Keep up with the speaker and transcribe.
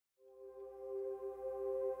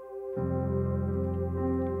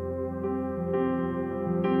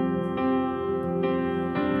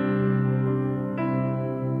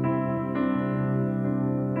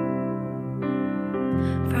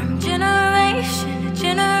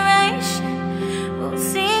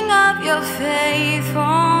your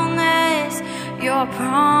faithfulness, your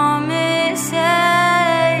promises.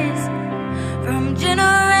 From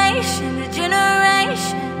generation to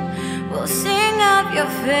generation, we'll sing of your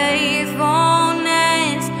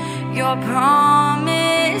faithfulness, your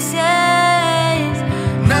promises.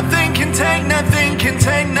 Nothing can take, nothing can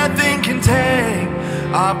take, nothing can take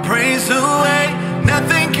our praise away.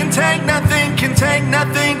 Nothing can take, nothing can take,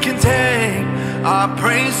 nothing can take our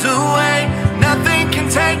praise away. Nothing can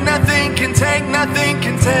take, nothing can take, nothing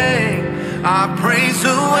can take our praise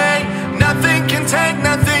away. Nothing can take,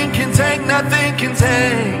 nothing can take, nothing can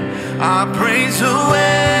take our praise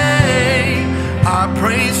away. Our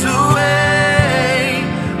praise away.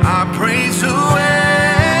 Our praise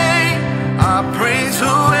away. Our praise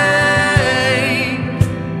away.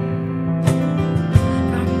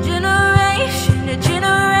 From generation to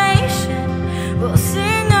generation, we'll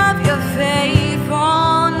sing of your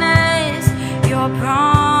faithfulness, your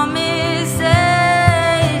promises.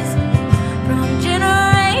 From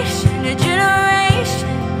generation to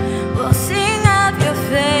generation, we'll sing of your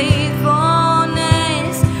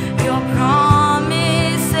faithfulness, your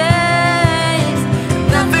promises.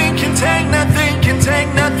 Nothing can take, nothing can take,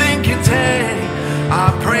 nothing can take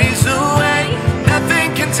our praise away.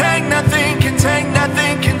 Nothing can take, nothing can take,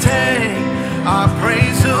 nothing can take our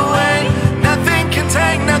praise away. Nothing can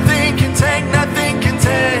take, nothing can take, nothing can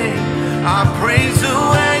take our praise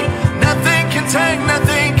away. Nothing can take,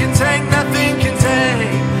 nothing can take, nothing can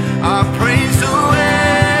take our praise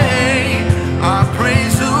away. Our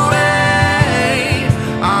praise away.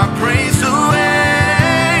 Our praise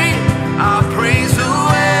away. Our praise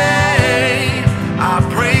away. Our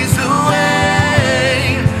praise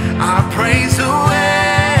away. Our praise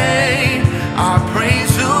away. Our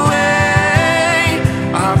praise away.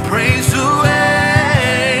 Our praise away.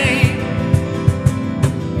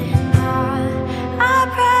 And all our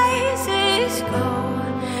praises go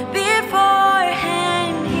before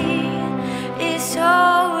Him. He is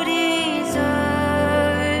so deserving.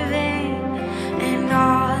 And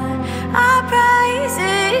all our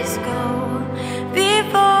praises go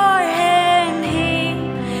before Him. He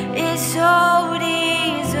is so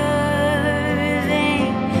deserving.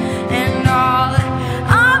 And all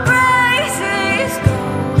our praises go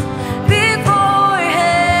before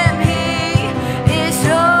Him. He is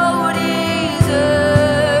so deserving.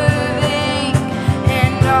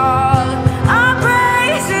 And all our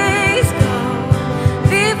praises go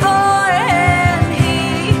before Him. He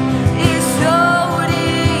is so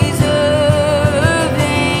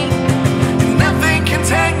deserving. Nothing can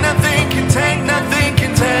take, nothing can take, nothing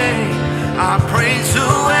can take our praise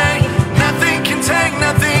away. Nothing can take,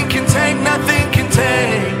 nothing can take, nothing can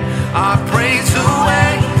take our praise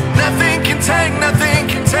away. Nothing can take, nothing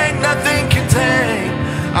can take, nothing can take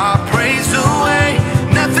our praise away.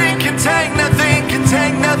 Nothing can take, nothing can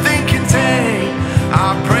take, nothing can take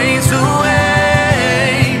our praise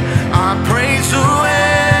away. Our praise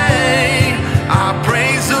away. Our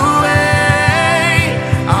praise away.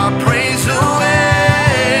 Our praise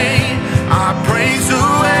away. Our praise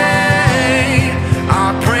away.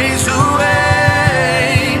 Our praise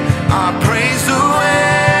away. Our praise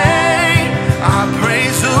away. Our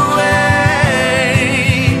praise away.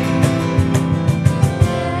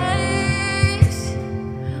 Yes.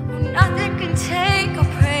 Well, nothing can take our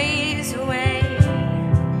praise away.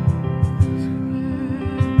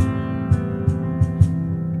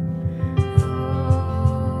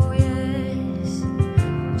 Oh, yes.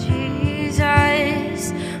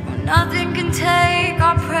 Jesus. Well, nothing can take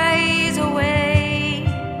our praise away.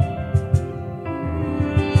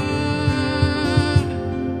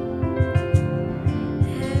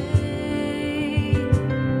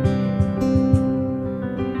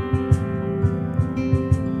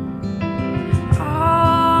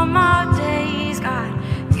 All my days, God,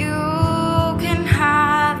 you can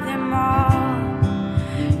have them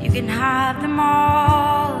all. You can have them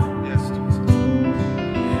all. Yes, Jesus.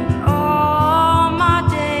 All my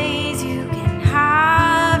days, you can have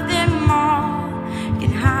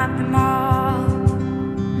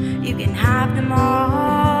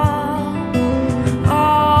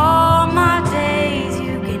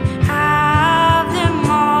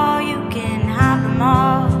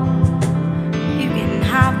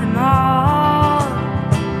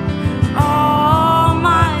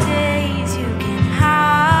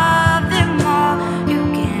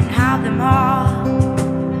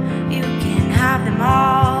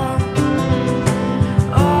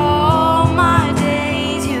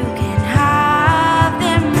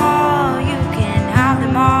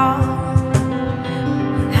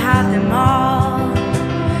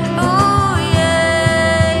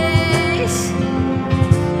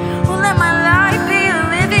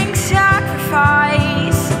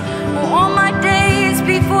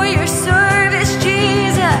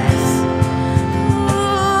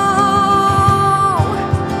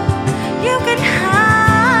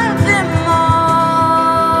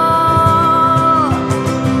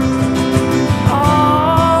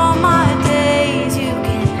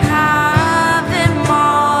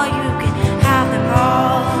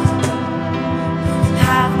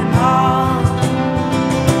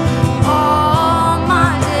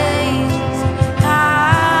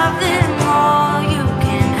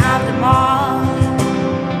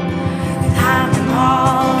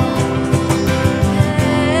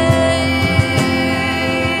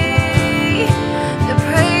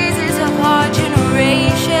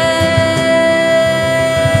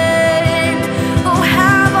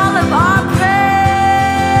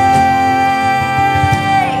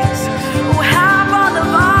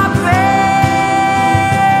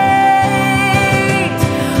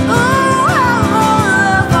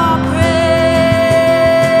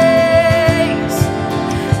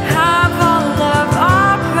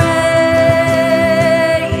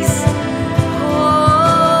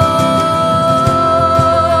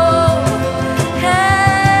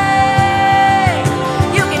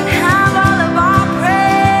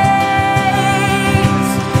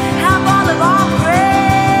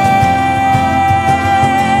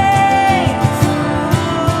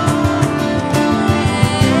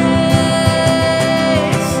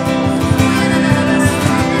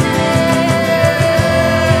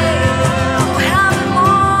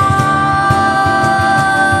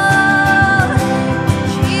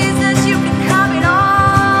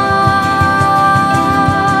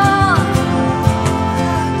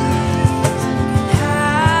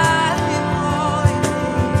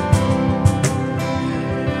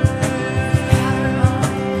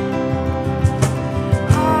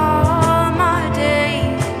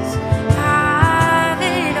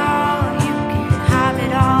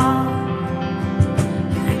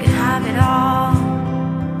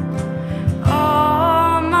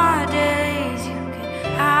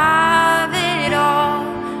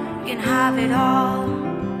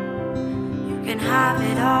have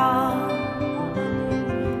it all.